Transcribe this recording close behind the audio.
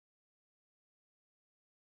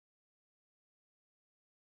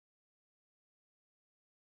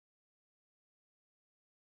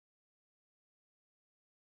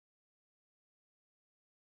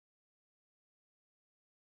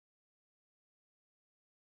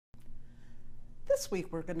This week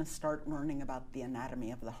we're going to start learning about the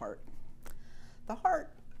anatomy of the heart. The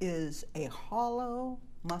heart is a hollow,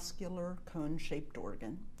 muscular, cone-shaped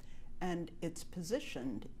organ, and it's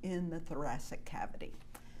positioned in the thoracic cavity.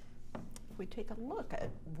 If we take a look at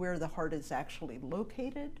where the heart is actually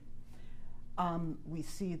located, we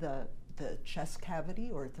see the chest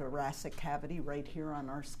cavity or thoracic cavity right here on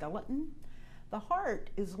our skeleton. The heart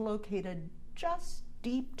is located just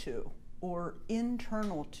deep to or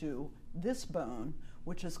internal to this bone,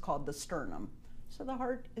 which is called the sternum. So the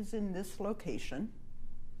heart is in this location.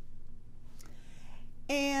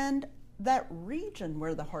 And that region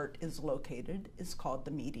where the heart is located is called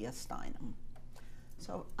the mediastinum.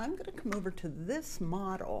 So I'm going to come over to this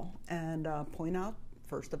model and point out,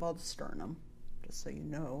 first of all, the sternum, just so you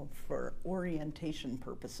know for orientation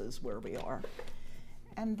purposes where we are.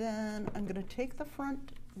 And then I'm going to take the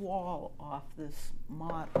front wall off this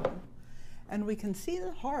model, and we can see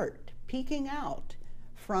the heart peeking out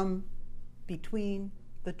from between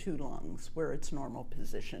the two lungs where its normal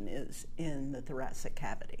position is in the thoracic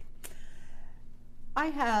cavity. I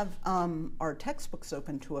have our textbooks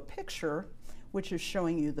open to a picture which is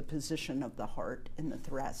showing you the position of the heart in the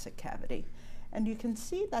thoracic cavity. And you can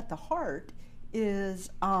see that the heart is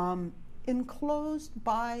enclosed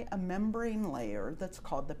by a membrane layer that's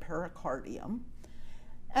called the pericardium.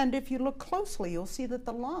 And if you look closely, you'll see that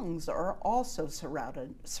the lungs are also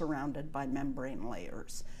surrounded by membrane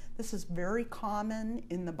layers. This is very common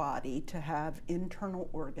in the body to have internal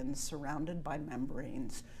organs surrounded by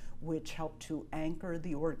membranes, which help to anchor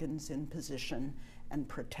the organs in position and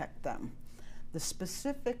protect them. The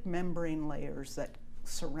specific membrane layers that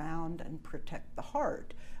surround and protect the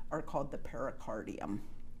heart are called the pericardium.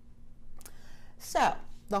 So,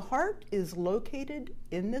 the heart is located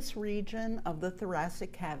in this region of the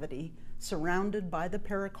thoracic cavity, surrounded by the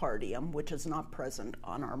pericardium, which is not present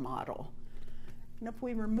on our model. And if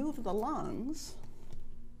we remove the lungs,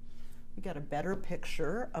 we get a better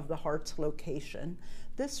picture of the heart's location.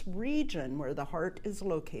 This region where the heart is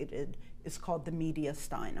located is called the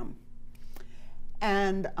mediastinum.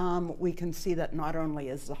 And we can see that not only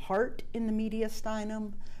is the heart in the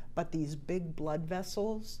mediastinum, but these big blood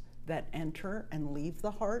vessels that enter and leave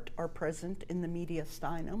the heart are present in the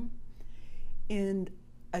mediastinum. In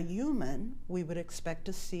a human, we would expect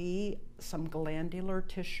to see some glandular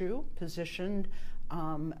tissue positioned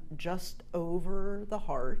just over the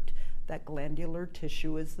heart. That glandular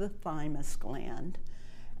tissue is the thymus gland.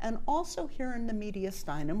 And also here in the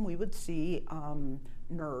mediastinum, we would see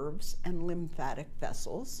nerves and lymphatic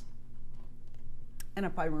vessels. And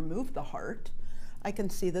if I remove the heart, I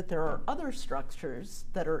can see that there are other structures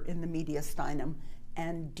that are in the mediastinum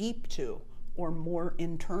and deep to or more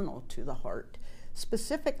internal to the heart.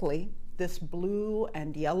 Specifically, this blue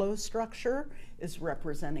and yellow structure is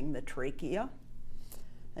representing the trachea.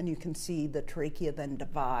 And you can see the trachea then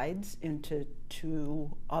divides into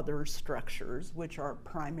two other structures, which are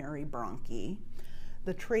primary bronchi.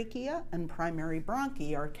 The trachea and primary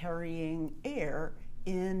bronchi are carrying air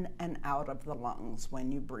in and out of the lungs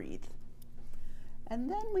when you breathe. And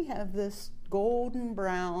then we have this golden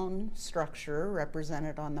brown structure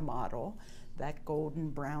represented on the model. That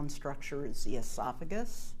golden brown structure is the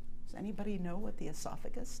esophagus. Does anybody know what the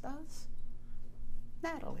esophagus does?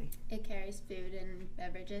 Natalie. It carries food and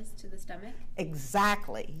beverages to the stomach?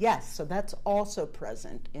 Exactly, yes. So that's also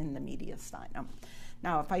present in the mediastinum.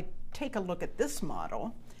 Now, if I take a look at this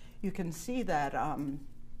model, you can see that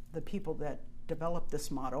the people that developed this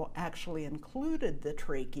model actually included the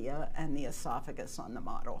trachea and the esophagus on the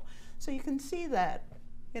model. So you can see that,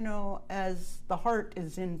 you know, as the heart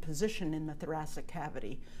is in position in the thoracic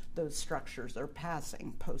cavity, those structures are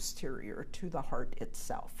passing posterior to the heart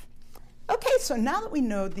itself. Okay, so now that we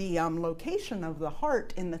know the location of the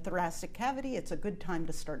heart in the thoracic cavity, it's a good time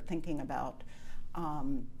to start thinking about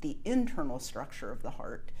the internal structure of the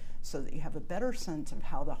heart so that you have a better sense of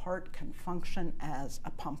how the heart can function as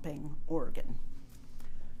a pumping organ.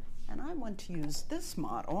 And I want to use this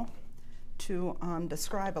model to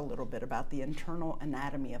describe a little bit about the internal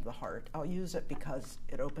anatomy of the heart. I'll use it because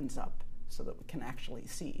it opens up so that we can actually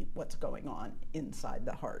see what's going on inside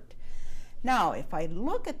the heart. Now, if I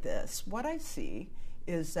look at this, what I see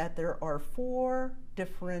is that there are four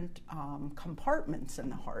different compartments in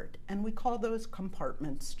the heart, and we call those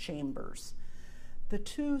compartments chambers. The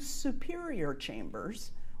two superior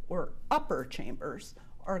chambers, or upper chambers,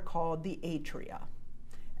 are called the atria,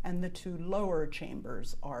 and the two lower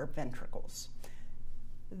chambers are ventricles.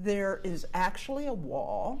 There is actually a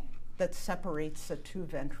wall that separates the two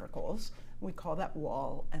ventricles. We call that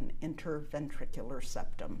wall an interventricular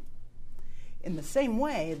septum. In the same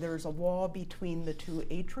way, there's a wall between the two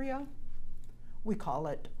atria, we call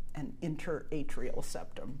it an interatrial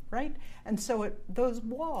septum, right? And so those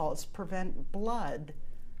walls prevent blood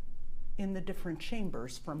in the different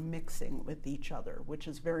chambers from mixing with each other, which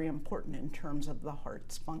is very important in terms of the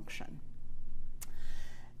heart's function.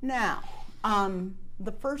 Now,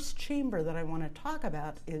 the first chamber that I want to talk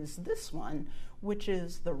about is this one, which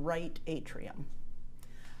is the right atrium.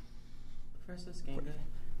 Professor Skanga,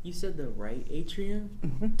 you said the right atrium?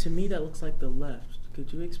 Mm-hmm. To me, that looks like the left.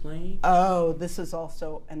 Could you explain? Oh, this is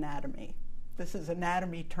also anatomy. This is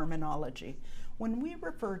anatomy terminology. When we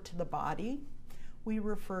refer to the body, we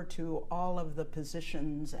refer to all of the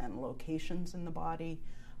positions and locations in the body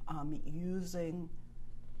using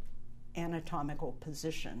anatomical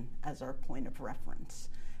position as our point of reference.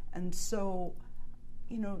 And so,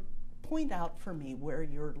 point out for me where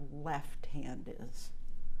your left hand is.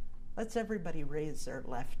 Let's everybody raise their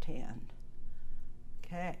left hand.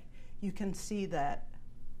 Okay, you can see that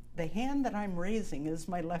the hand that I'm raising is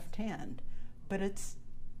my left hand, but it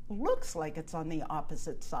looks like it's on the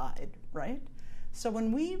opposite side, right? So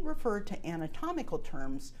when we refer to anatomical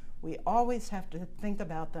terms, we always have to think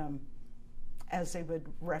about them as they would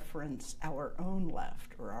reference our own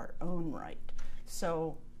left or our own right.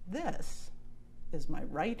 So this is my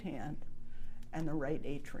right hand and the right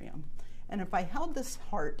atrium. And if I held this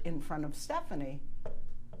heart in front of Stephanie,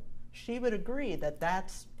 she would agree that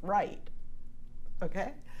that's right,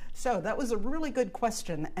 okay? So that was a really good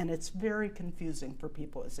question, and it's very confusing for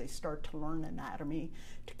people as they start to learn anatomy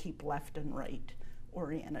to keep left and right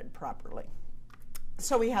oriented properly.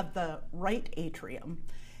 So we have the right atrium,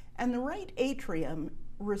 and the right atrium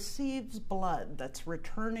receives blood that's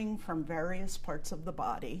returning from various parts of the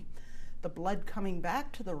body. The blood coming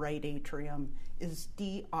back to the right atrium is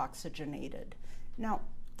deoxygenated. Now,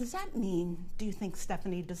 does that mean, do you think,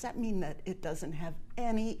 Stephanie, does that mean that it doesn't have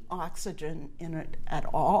any oxygen in it at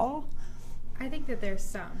all? I think that there's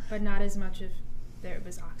some, but not as much if there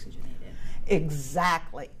was oxygenated.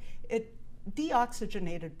 Exactly.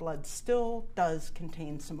 Deoxygenated blood still does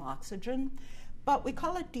contain some oxygen, but we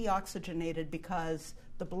call it deoxygenated because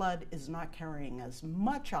the blood is not carrying as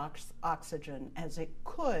much oxygen as it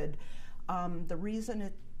could. The reason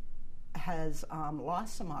it has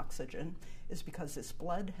lost some oxygen is because this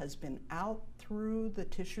blood has been out through the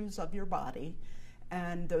tissues of your body,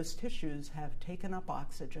 and those tissues have taken up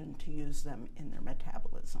oxygen to use them in their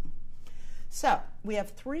metabolism. So we have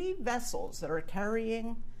 3 vessels that are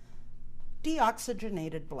carrying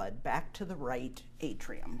deoxygenated blood back to the right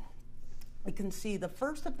atrium. We can see the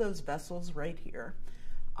first of those vessels right here.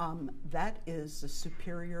 That is the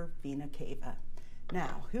superior vena cava.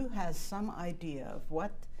 Now, who has some idea of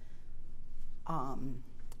what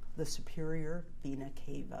the superior vena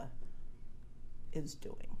cava is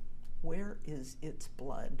doing? Where is its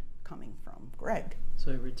blood coming from? Greg? So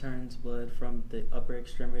it returns blood from the upper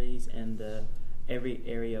extremities and every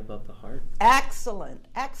area above the heart? Excellent,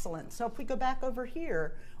 excellent. So if we go back over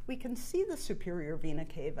here, we can see the superior vena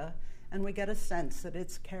cava, and we get a sense that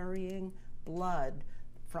it's carrying blood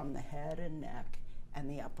from the head and neck and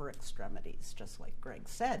the upper extremities, just like Greg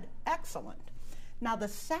said. Excellent. Now the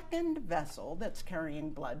second vessel that's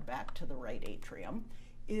carrying blood back to the right atrium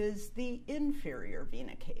is the inferior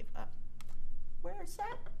vena cava. Where's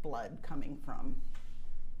that blood coming from?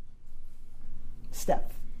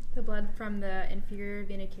 Steph? The blood from the inferior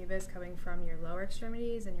vena cava is coming from your lower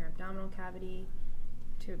extremities and your abdominal cavity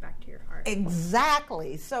back to your heart.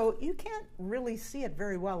 Exactly. So you can't really see it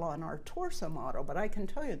very well on our torso model, but I can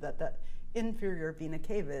tell you that the inferior vena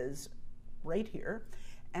cava is right here,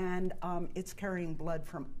 and it's carrying blood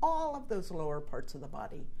from all of those lower parts of the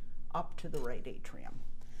body up to the right atrium.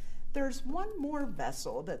 There's one more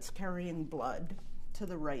vessel that's carrying blood to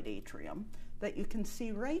the right atrium that you can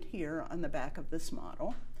see right here on the back of this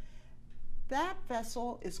model. That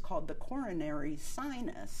vessel is called the coronary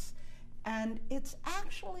sinus, and it's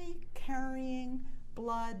actually carrying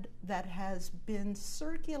blood that has been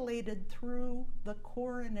circulated through the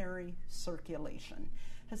coronary circulation.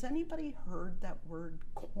 Has anybody heard that word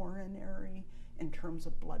coronary in terms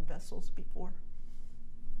of blood vessels before?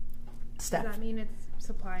 Steph? Does that mean it's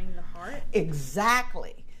supplying the heart?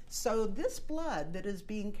 Exactly. So this blood that is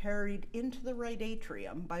being carried into the right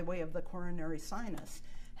atrium by way of the coronary sinus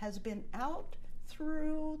has been out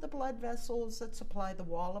through the blood vessels that supply the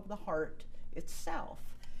wall of the heart itself.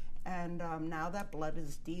 And now that blood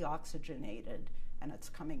is deoxygenated and it's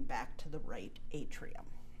coming back to the right atrium.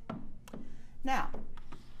 Now,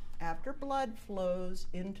 after blood flows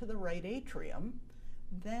into the right atrium,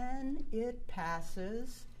 then it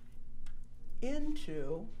passes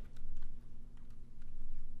into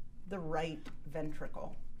the right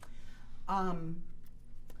ventricle.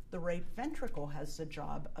 the right ventricle has the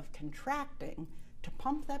job of contracting to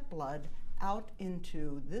pump that blood out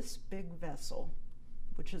into this big vessel,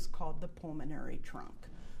 which is called the pulmonary trunk.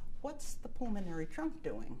 What's the pulmonary trunk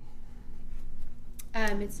doing?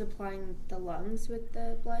 It's supplying the lungs with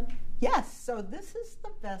the blood. Yes, so this is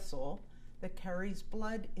the vessel that carries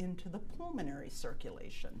blood into the pulmonary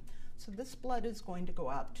circulation. So this blood is going to go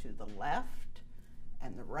out to the left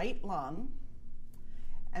and the right lung,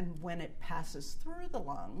 and when it passes through the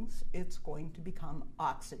lungs, it's going to become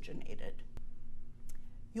oxygenated.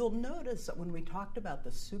 You'll notice that when we talked about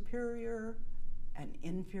the superior and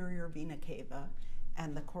inferior vena cava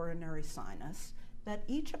and the coronary sinus, that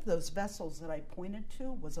each of those vessels that I pointed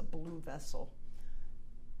to was a blue vessel.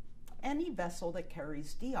 Any vessel that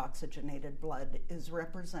carries deoxygenated blood is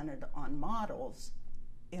represented on models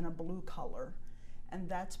in a blue color, and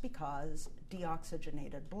that's because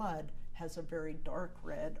deoxygenated blood has a very dark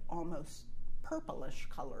red, almost purplish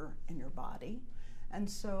color in your body, and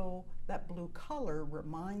so that blue color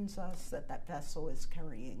reminds us that that vessel is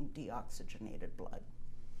carrying deoxygenated blood.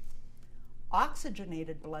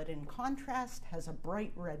 Oxygenated blood, in contrast, has a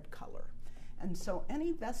bright red color, and so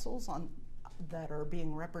any vessels that are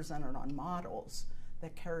being represented on models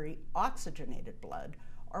that carry oxygenated blood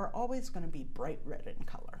are always going to be bright red in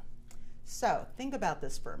color. So think about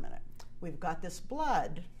this for a minute. We've got this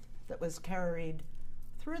blood that was carried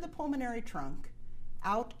through the pulmonary trunk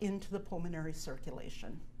out into the pulmonary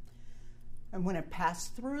circulation. And when it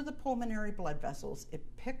passed through the pulmonary blood vessels, it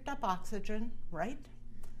picked up oxygen, right?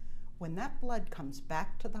 When that blood comes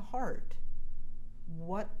back to the heart,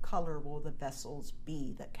 what color will the vessels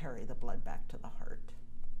be that carry the blood back to the heart?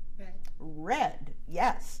 Red. Red,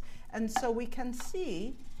 yes. And so we can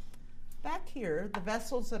see back here the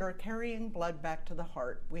vessels that are carrying blood back to the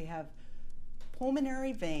heart. We have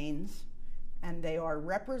pulmonary veins, and they are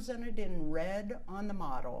represented in red on the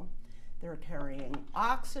model. They're carrying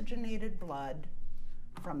oxygenated blood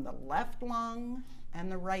from the left lung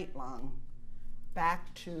and the right lung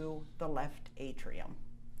back to the left atrium.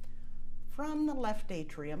 From the left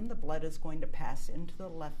atrium, the blood is going to pass into the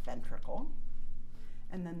left ventricle,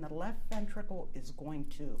 and then the left ventricle is going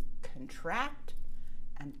to contract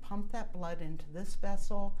and pump that blood into this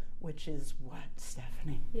vessel, which is what,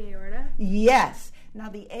 Stephanie? The aorta? Yes. Now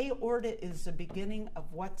the aorta is the beginning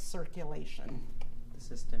of what circulation? The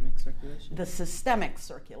systemic circulation? The systemic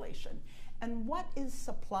circulation. And what is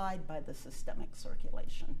supplied by the systemic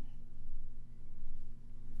circulation?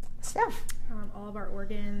 Steph? All of our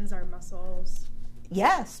organs, our muscles.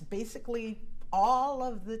 Yes, basically all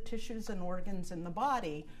of the tissues and organs in the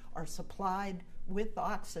body are supplied with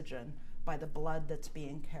oxygen by the blood that's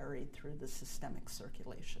being carried through the systemic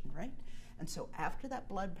circulation, right? And so after that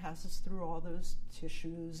blood passes through all those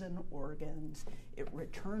tissues and organs, it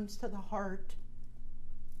returns to the heart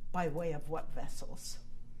by way of what vessels?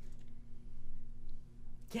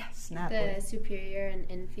 Yes, Natalie. The superior and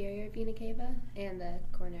inferior vena cava and the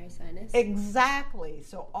coronary sinus. Exactly.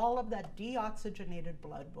 So all of that deoxygenated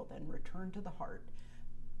blood will then return to the heart,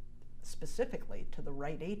 specifically to the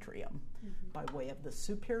right atrium, by way of the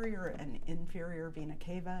superior and inferior vena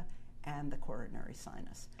cava and the coronary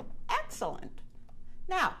sinus. Excellent.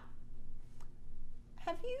 Now,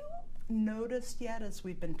 have you noticed yet, as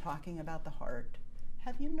we've been talking about the heart,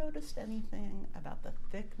 have you noticed anything about the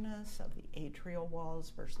thickness of the atrial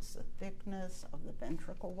walls versus the thickness of the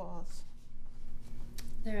ventricle walls?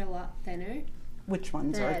 They're a lot thinner. Which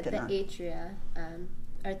ones are thinner? The atria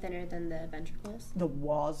are thinner than the ventricles. The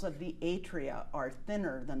walls of the atria are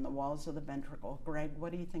thinner than the walls of the ventricle. Greg,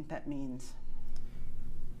 what do you think that means?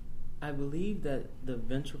 I believe that the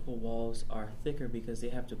ventricle walls are thicker because they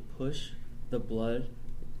have to push the blood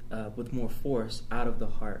with more force out of the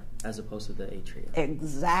heart as opposed to the atria.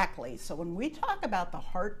 Exactly. So when we talk about the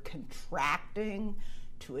heart contracting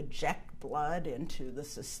to eject blood into the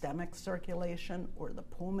systemic circulation or the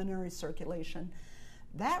pulmonary circulation,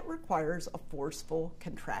 that requires a forceful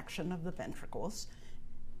contraction of the ventricles,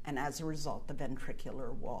 and as a result, the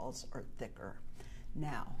ventricular walls are thicker.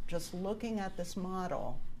 Now, just looking at this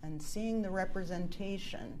model and seeing the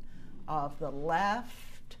representation of the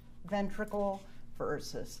left ventricle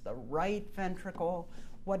versus the right ventricle,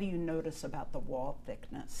 what do you notice about the wall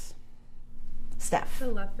thickness? Steph? The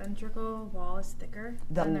left ventricle wall is thicker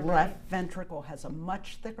The than the left right. ventricle has a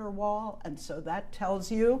much thicker wall, and so that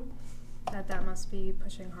tells you That must be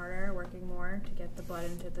pushing harder, working more to get the blood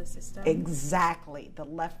into the system. exactly. The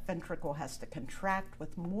left ventricle has to contract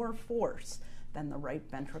with more force than the right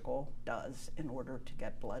ventricle does in order to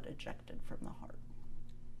get blood ejected from the heart.